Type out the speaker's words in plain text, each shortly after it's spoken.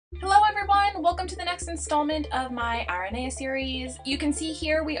everyone, welcome to the next installment of my Aranea series. You can see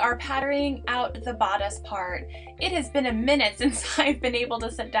here we are patterning out the bodice part. It has been a minute since I've been able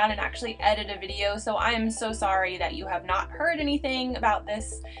to sit down and actually edit a video, so I am so sorry that you have not heard anything about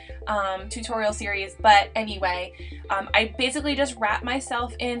this tutorial series. But anyway, I basically just wrap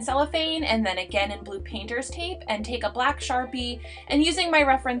myself in cellophane and then again in blue painter's tape and take a black Sharpie, and using my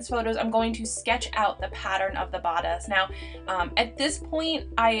reference photos I'm going to sketch out the pattern of the bodice. Now at this point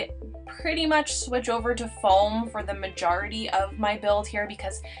I pretty much switch over to foam for the majority of my build here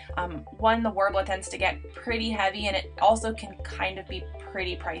because one, the Worbla tends to get pretty heavy and it also can kind of be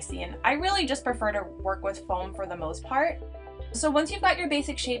pretty pricey, and I really just prefer to work with foam for the most part. So once you've got your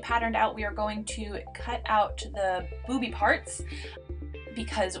basic shape patterned out, we are going to cut out the booby parts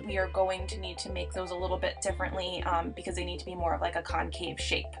because we are going to need to make those a little bit differently because they need to be more of like a concave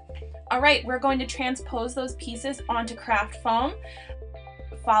shape. Alright, we're going to transpose those pieces onto craft foam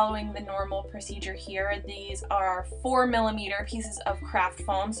following the normal procedure here. These are 4mm pieces of craft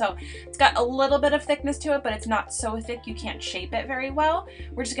foam, so it's got a little bit of thickness to it, but it's not so thick you can't shape it very well.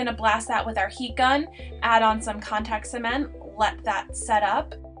 We're just going to blast that with our heat gun, add on some contact cement, let that set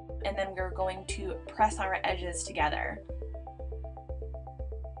up, and then we're going to press our edges together.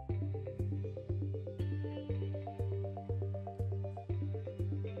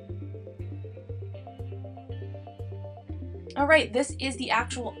 Alright, this is the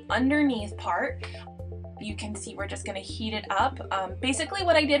actual underneath part. You can see we're just going to heat it up. Basically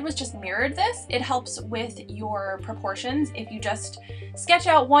what I did was just mirrored this. It helps with your proportions if you just sketch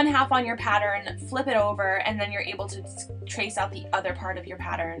out one half on your pattern, flip it over, and then you're able to trace out the other part of your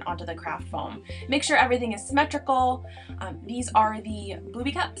pattern onto the craft foam. Make sure everything is symmetrical. These are the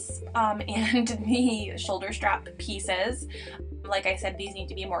booby cups and the shoulder strap pieces. Like I said, these need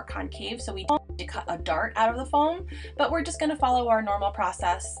to be more concave, so we don't need to cut a dart out of the foam, but we're just going to follow our normal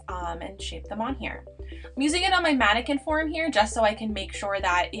process and shape them on here. I'm using it on my mannequin form here just so I can make sure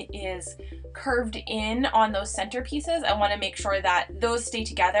that it is curved in on those center pieces. I want to make sure that those stay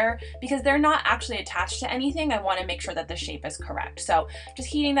together because they're not actually attached to anything. I want to make sure that the shape is correct. So just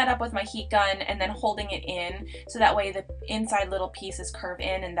heating that up with my heat gun and then holding it in so that way the inside little pieces curve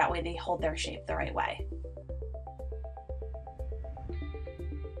in and that way they hold their shape the right way.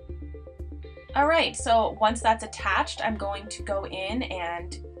 Alright, so once that's attached, I'm going to go in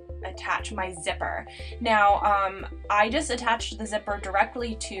and attach my zipper. Now, I just attached the zipper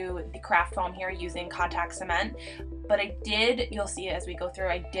directly to the craft foam here using contact cement, but I did, you'll see it as we go through,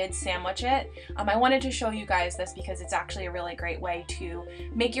 I did sandwich it. I wanted to show you guys this because it's actually a really great way to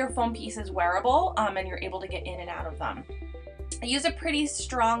make your foam pieces wearable and you're able to get in and out of them. I used a pretty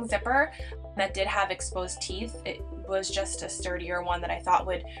strong zipper that did have exposed teeth. It was just a sturdier one that I thought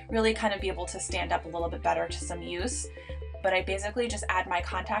would really kind of be able to stand up a little bit better to some use. But I basically just add my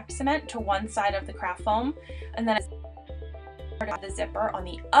contact cement to one side of the craft foam and then I the zipper on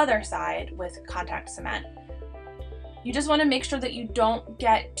the other side with contact cement. You just want to make sure that you don't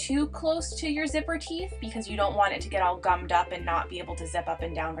get too close to your zipper teeth because you don't want it to get all gummed up and not be able to zip up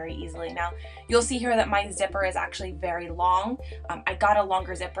and down very easily. Now, you'll see here that my zipper is actually very long. I got a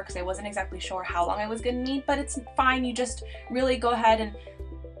longer zipper because I wasn't exactly sure how long I was going to need, but it's fine. You just really go ahead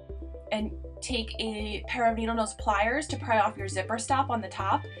and take a pair of needle nose pliers to pry off your zipper stop on the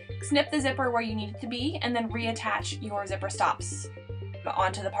top, snip the zipper where you need it to be, and then reattach your zipper stops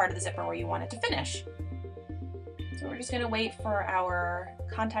onto the part of the zipper where you want it to finish. So we're just going to wait for our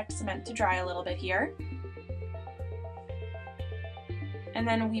contact cement to dry a little bit here. And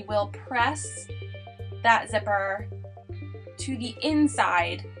then we will press that zipper to the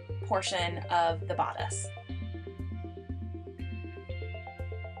inside portion of the bodice.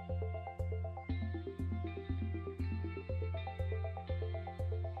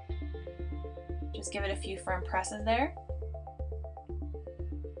 Just give it a few firm presses there.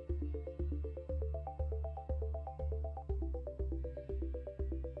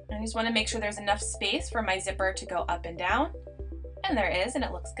 I just want to make sure there's enough space for my zipper to go up and down, and there is, and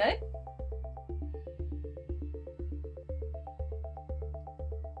it looks good.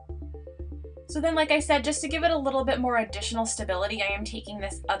 So then, like I said, just to give it a little bit more additional stability, I am taking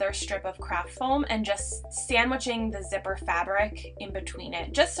this other strip of craft foam and just sandwiching the zipper fabric in between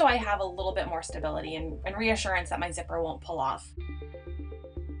it, just so I have a little bit more stability and reassurance that my zipper won't pull off.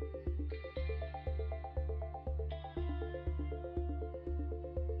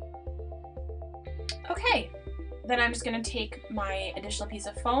 Okay, then I'm just going to take my additional piece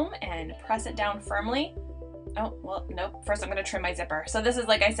of foam and press it down firmly. Oh, well, nope. First I'm going to trim my zipper. So this is,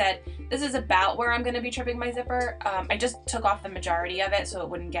 like I said, this is about where I'm going to be trimming my zipper. I just took off the majority of it so it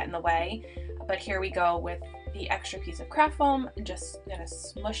wouldn't get in the way. But here we go with the extra piece of craft foam and just gonna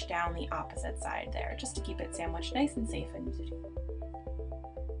smush down the opposite side there, just to keep it sandwiched nice and safe and easy.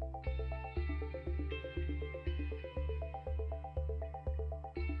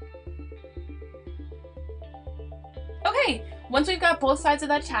 Okay, once we've got both sides of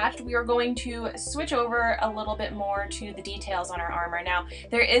that attached, we are going to switch over a little bit more to the details on our armor. Now,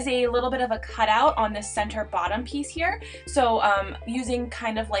 there is a little bit of a cutout on this center bottom piece here, so using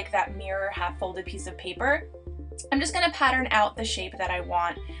kind of like that mirror half-folded piece of paper, I'm just going to pattern out the shape that I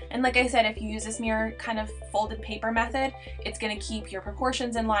want. And like I said, if you use this mirror kind of folded paper method, it's going to keep your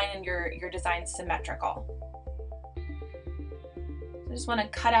proportions in line and your design symmetrical. So I just want to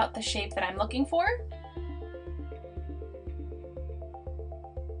cut out the shape that I'm looking for.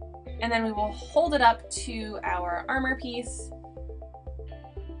 And then we will hold it up to our armor piece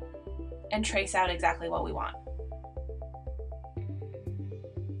and trace out exactly what we want.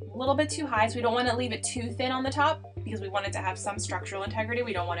 A little bit too high, so we don't want to leave it too thin on the top because we want it to have some structural integrity.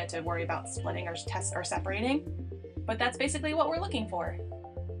 We don't want it to worry about splitting or separating, but that's basically what we're looking for.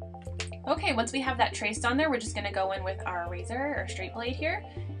 Okay, once we have that traced on there, we're just going to go in with our razor or straight blade here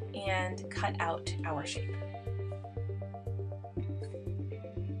and cut out our shape.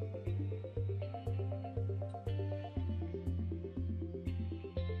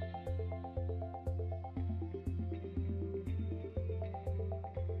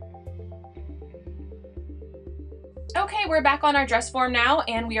 Okay, we're back on our dress form now,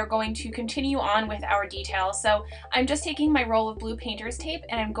 and we are going to continue on with our details. So I'm just taking my roll of blue painter's tape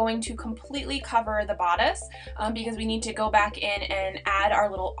and I'm going to completely cover the bodice because we need to go back in and add our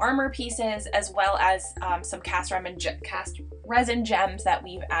little armor pieces as well as some cast resin gems that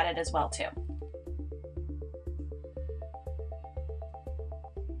we've added as well too.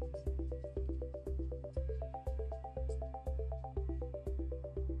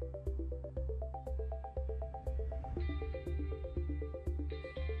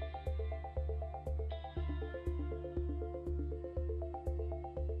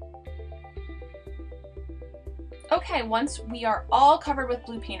 Okay, once we are all covered with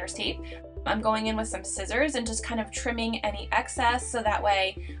blue painter's tape, I'm going in with some scissors and just kind of trimming any excess so that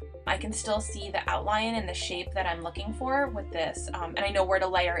way I can still see the outline and the shape that I'm looking for with this, and I know where to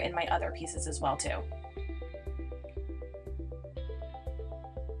layer in my other pieces as well too.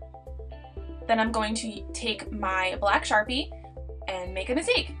 Then I'm going to take my black Sharpie and make a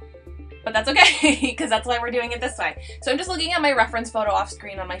mistake. But that's okay, because that's why we're doing it this way. So I'm just looking at my reference photo off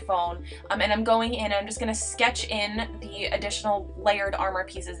screen on my phone, and I'm going in and I'm just going to sketch in the additional layered armor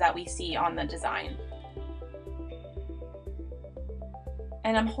pieces that we see on the design.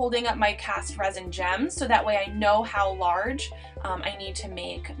 And I'm holding up my cast resin gems so that way I know how large I need to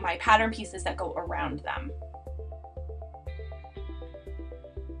make my pattern pieces that go around them.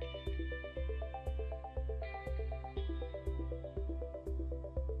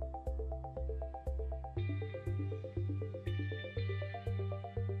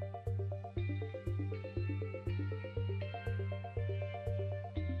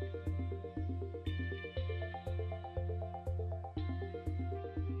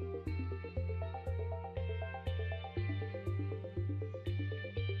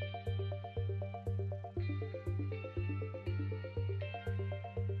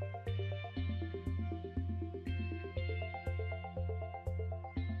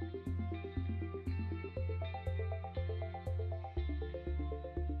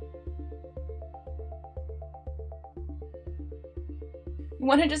 You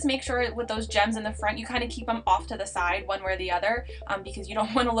want to just make sure with those gems in the front, you kind of keep them off to the side one way or the other because you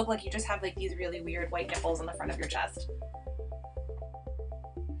don't want to look like you just have like these really weird white nipples on the front of your chest.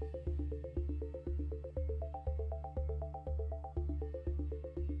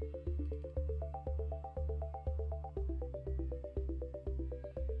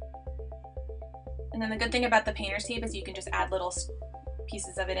 And then the good thing about the painter's tape is you can just add little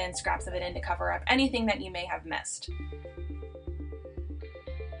pieces of it in, scraps of it in to cover up anything that you may have missed.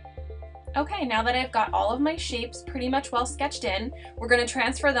 Okay, now that I've got all of my shapes pretty much well sketched in, we're going to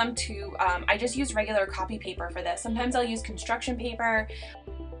transfer them to, I just use regular copy paper for this. Sometimes I'll use construction paper,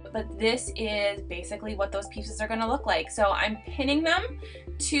 but this is basically what those pieces are going to look like. So I'm pinning them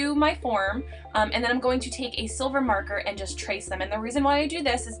to my form, and then I'm going to take a silver marker and just trace them. And the reason why I do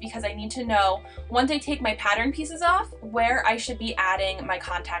this is because I need to know, once I take my pattern pieces off, where I should be adding my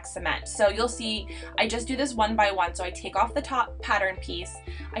contact cement. So you'll see, I just do this one by one. So I take off the top pattern piece,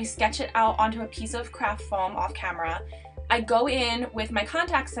 I sketch it out onto a piece of craft foam off camera, I go in with my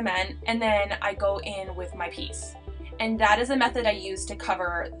contact cement, and then I go in with my piece. And that is the method I use to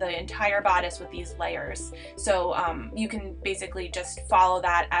cover the entire bodice with these layers. So you can basically just follow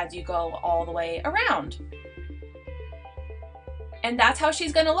that as you go all the way around. And that's how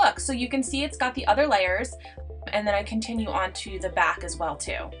she's gonna look. So you can see it's got the other layers, and then I continue on to the back as well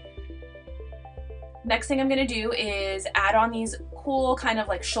too. Next thing I'm gonna do is add on these cool kind of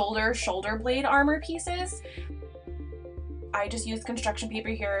like shoulder blade armor pieces. I just used construction paper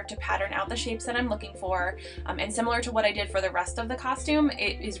here to pattern out the shapes that I'm looking for. And similar to what I did for the rest of the costume,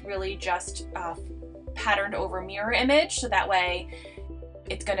 it is really just patterned over mirror image, so that way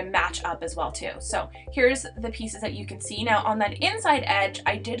it's going to match up as well too. So here's the pieces that you can see. Now on that inside edge,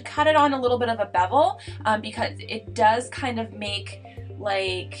 I did cut it on a little bit of a bevel because it does kind of make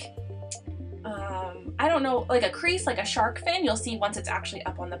like, I don't know, like a crease, like a shark fin. You'll see once it's actually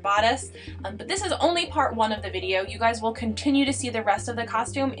up on the bodice. But this is only part 1 of the video. You guys will continue to see the rest of the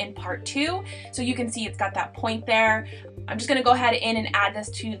costume in part 2. So you can see it's got that point there. I'm just gonna go ahead in and add this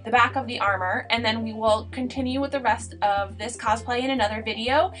to the back of the armor, and then we will continue with the rest of this cosplay in another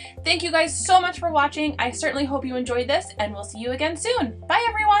video. Thank you guys so much for watching. I certainly hope you enjoyed this, and we'll see you again soon. Bye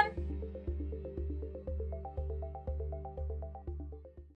everyone!